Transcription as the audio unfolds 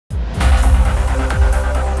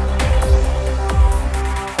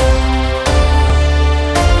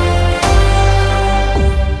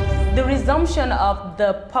resumption of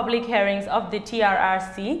the public hearings of the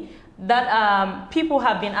TRRC that people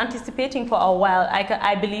have been anticipating for a while.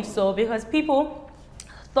 I believe so, because people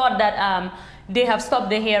thought that they have stopped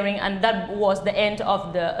the hearing and that was the end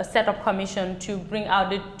of the setup commission to bring out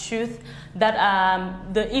the truth that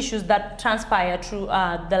the issues that transpired through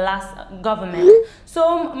the last government.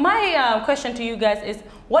 So my question to you guys is,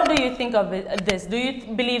 what do you think of this? Do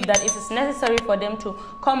you believe that it is necessary for them to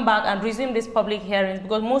come back and resume these public hearings?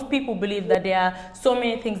 Because most people believe that there are so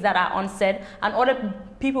many things that are unsaid, and other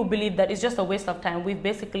people believe that it's just a waste of time. We've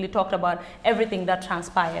basically talked about everything that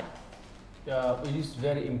transpired. It is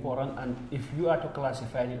very important, and if you are to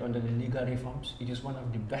classify it under the legal reforms, it is one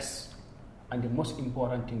of the best and the most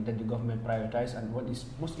important thing that the government prioritizes, and what is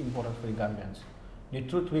most important for the Gambians. The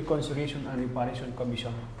Truth, Reconciliation and Reparation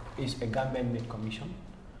Commission is a Gambian-made commission.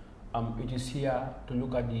 It is here to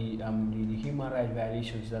look at the human rights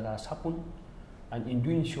violations that has happened, and in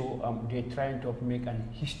doing so, they're trying to make an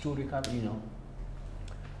historical,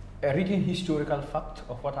 a written historical fact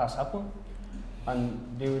of what has happened, and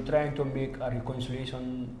they were trying to make a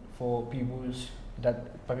reconciliation for peoples,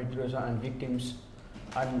 that perpetrators and victims,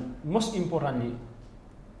 and most importantly,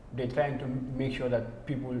 they're trying to make sure that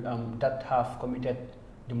people that have committed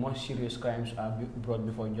the most serious crimes are brought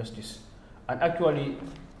before justice. And actually,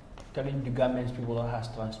 telling the Gambian people what has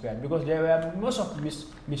transpired, because there were most of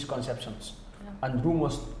misconceptions and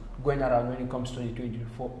rumors going around when it comes to the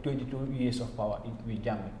 22 years of power with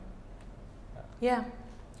Gambia. Yeah,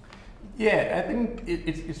 I think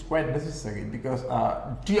it's quite necessary, because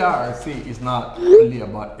TRC is not only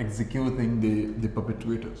about executing the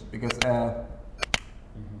perpetrators, because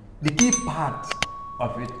the key parts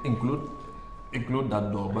of it include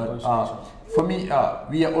that though. But for me,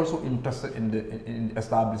 we are also interested in the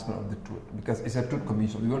establishment of the truth, because it's a truth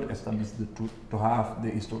commission. We want to establish the truth, to have the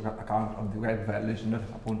historical account of the right violation that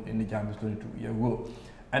happened in the Gambia 22 years ago,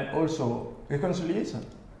 and also reconciliation.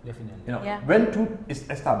 Definitely. When truth is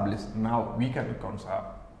established, now we can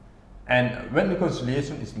reconcile, and when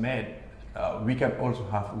reconciliation is made, we can also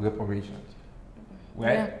have reparations,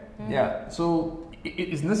 right? So it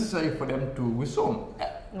is necessary for them to resume.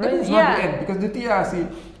 That is not the end, because the TRC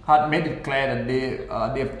had made it clear that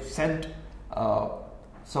they have sent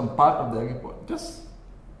some part of the report. Just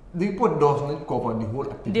the report does not cover the whole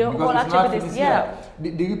activity, because it's not finished.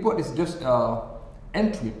 The report is just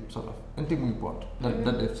entry report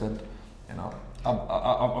that they've sent,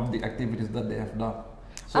 of the activities that they have done.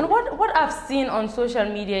 So, and what I've seen on social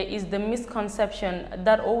media is the misconception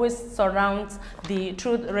that always surrounds the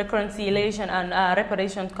Truth, Reconciliation and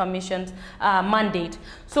Reparation Commission's mandate.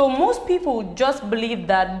 So most people just believe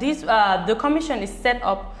that the commission is set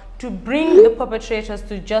up to bring the perpetrators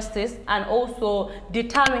to justice and also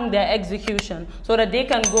determine their execution, so that they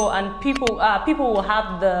can go and people will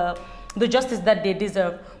have the justice that they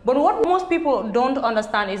deserve. But what most people don't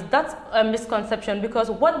understand is that's a misconception, because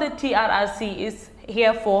what the TRRC is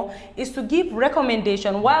here for is to give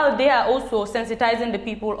recommendation. While they are also sensitizing the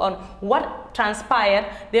people on what transpired,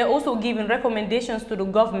 they are also giving recommendations to the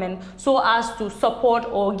government so as to support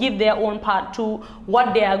or give their own part to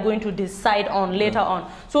what they are going to decide on later on.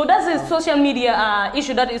 So that's a social media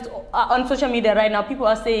issue that is on social media right now. People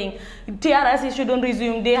are saying TRRC shouldn't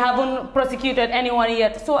resume, they haven't prosecuted anyone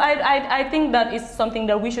yet. So I think that is something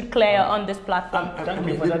that we should clear on this platform. Thank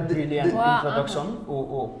you for that brilliant introduction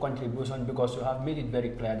or contribution, because you have made it very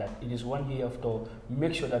clear that it is one year to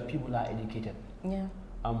make sure that people are educated.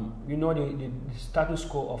 You know the status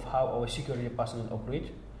quo of how our security personnel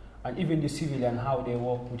operate, and even the civilian, how they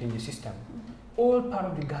work within the system. All part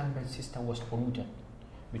of the government system was polluted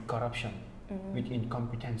with corruption, with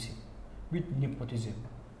incompetency, with nepotism,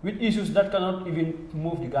 with issues that cannot even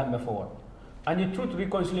move the Gambia forward. And the Truth,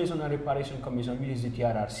 Reconciliation and Reparation Commission, which is the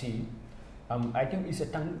TRRC, I think it's a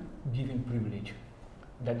thank-giving privilege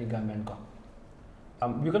that the Gambian got.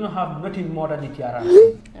 We're going to have nothing more than the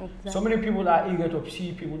TRRC. Exactly. So many people are eager to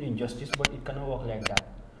see people in justice, but it cannot work like that.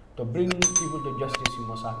 To bring people to justice, you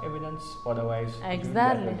must have evidence, otherwise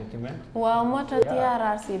exactly. Waaw moo tax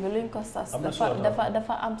TRRC bi luñ ko sas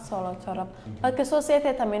dafa am solo torop parce que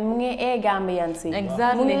société tamit mu ngi ee Gambian si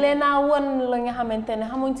mu ngi leen a won la nga xamante ne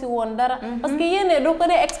xamuñ si woon dara parce que yéene doo ko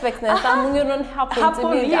dee expect ne sax mu ngi doon happen si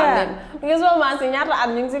biir Gambia mu ngi soo maa si ñaata at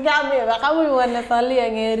ñu ngi si Gambia ba xamuñ woon ne sax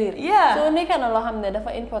lii ngay riir so nekk na loo xam ne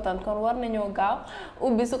dafa important kon war nañoo gaaw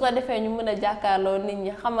ubbi su ko defee ñu mën a jàkkaarloo nit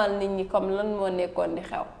ñi xamal nit ñi comme lan moo nekkoon di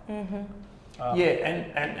xew. And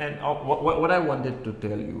what I wanted to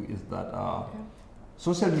tell you is that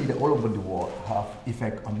social media all over the world have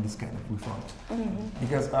effect on this kind of reforms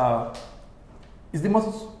because it's the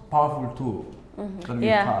most powerful tool that we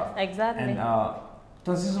have. Exactly. And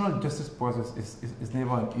transitional justice process is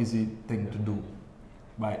never an easy thing to do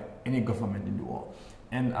by any government in the world.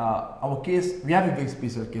 And our case, we have a very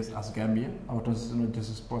special case as Gambia. Our transitional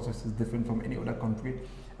justice process is different from any other country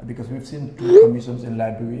because we've seen 2 commissions in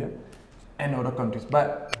Liberia and other countries.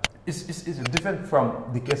 But it's different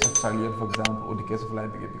from the case of Sierra Leone, for example, or the case of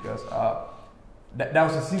Liberia because there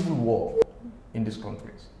was a civil war in these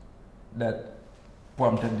countries that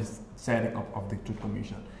prompted this setting up of the 2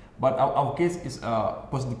 commissions. But our case is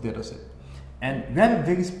post-dictatorship. And we have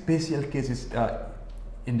very special cases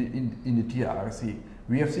in the TRC.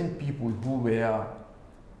 We have seen people who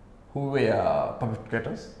were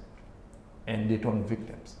perpetrators and they turned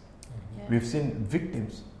victims. Yeah. We've seen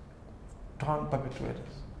victims turn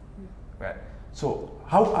perpetrators. Right? So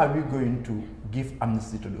how are we going to give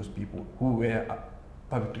amnesty to those people who were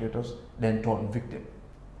perpetrators then turned victims?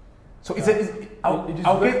 So our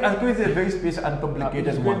case is a very special and complicated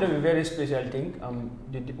it's one. It's going to be a very special thing.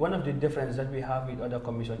 One of the differences that we have with other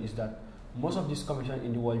commissions is that most of these commissions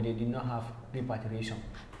in the world, they did not have repatriation.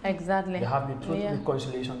 Exactly. They have the Truth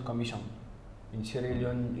Reconciliation Commission in Sierra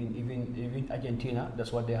Leone, in even Argentina.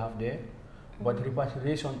 That's what they have there. But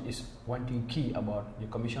repatriation is one thing key about the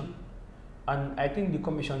commission. And I think the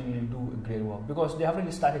commission will do a great work because they have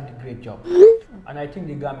really started a great job. And I think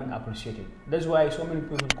the government appreciate it. That's why so many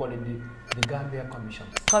people call it the Gambian Commission.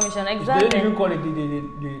 Commission, exactly. They don't even call it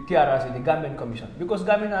the TRC, the Gambian Commission, because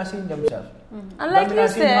Gambian are seeing themselves. And like you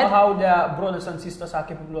said, how their brothers and sisters are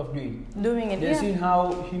capable of doing it. They're seeing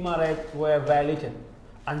how human rights were violated,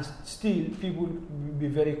 and still people will be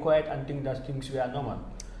very quiet and think that things were normal.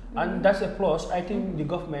 And that's a plus. I think the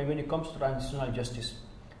government, when it comes to transitional justice,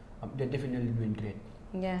 they're definitely doing great.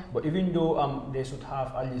 Yeah. But even though they should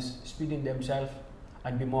have at least speeding themselves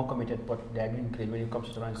and be more committed, but they are doing great when it comes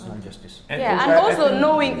to transitional justice. And also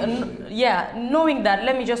knowing that,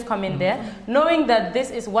 let me just come in there, knowing that this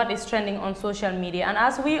is what is trending on social media. And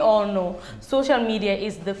as we all know, social media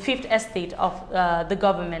is the 5th estate of the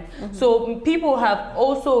government. So people have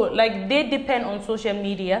also, like, they depend on social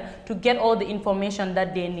media to get all the information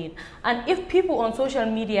that they need. And if people on social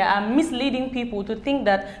media are misleading people to think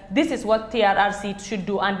that this is what TRRC should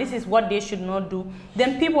do and this is what they should not do,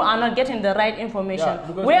 then people are not getting the right information.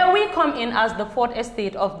 Where we come in as the 4th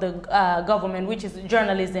estate of the government, which is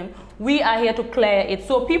journalism, we are here to clear it.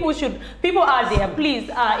 So people are there, please,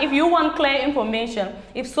 if you want clear information,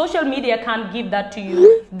 if social media can't give that to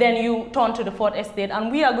you, then you turn to the 4th estate, and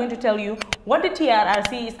we are going to tell you what the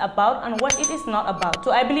TRRC is about and what it is not about.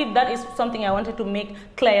 So I believe that is something I wanted to make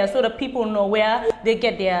clear so that people know where they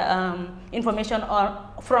get their information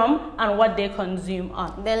from and what they consume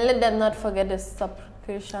on. Then let them not forget the subscription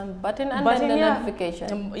button and then the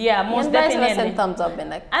notification. Yeah, most definitely. Thumbs up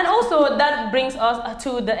and also that brings us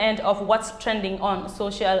to the end of what's trending on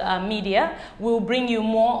social media. We'll bring you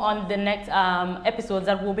more on the next episodes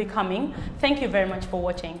that will be coming. Thank you very much for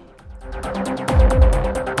watching.